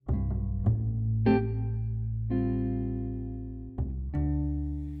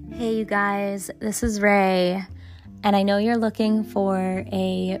Hey you guys, this is Ray, and I know you're looking for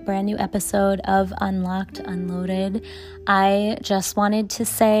a brand new episode of Unlocked Unloaded. I just wanted to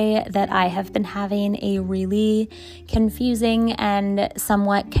say that I have been having a really confusing and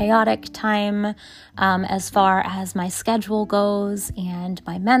somewhat chaotic time as far as my schedule goes and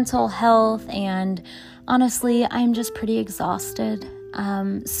my mental health, and honestly, I'm just pretty exhausted.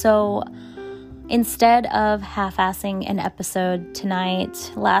 So instead of half-assing an episode tonight,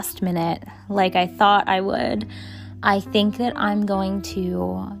 last minute, like I thought I would, I think that I'm going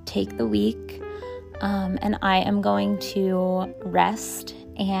to take the week and I am going to rest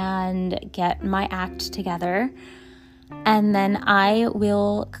and get my act together. And then I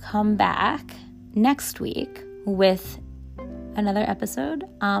will come back next week with another episode,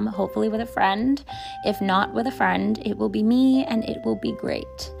 hopefully with a friend. If not with a friend, it will be me and it will be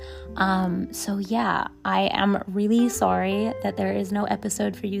great. So yeah, I am really sorry that there is no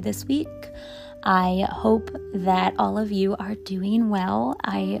episode for you this week. I hope that all of you are doing well.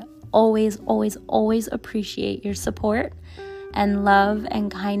 I always appreciate your support and love and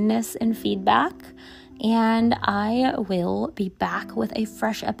kindness and feedback. And I will be back with a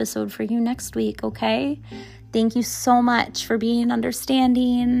fresh episode for you next week, okay? Thank you so much for being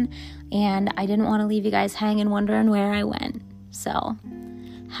understanding, and I didn't want to leave you guys hanging wondering where I went. So,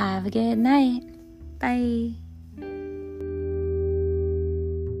 have a good night. Bye.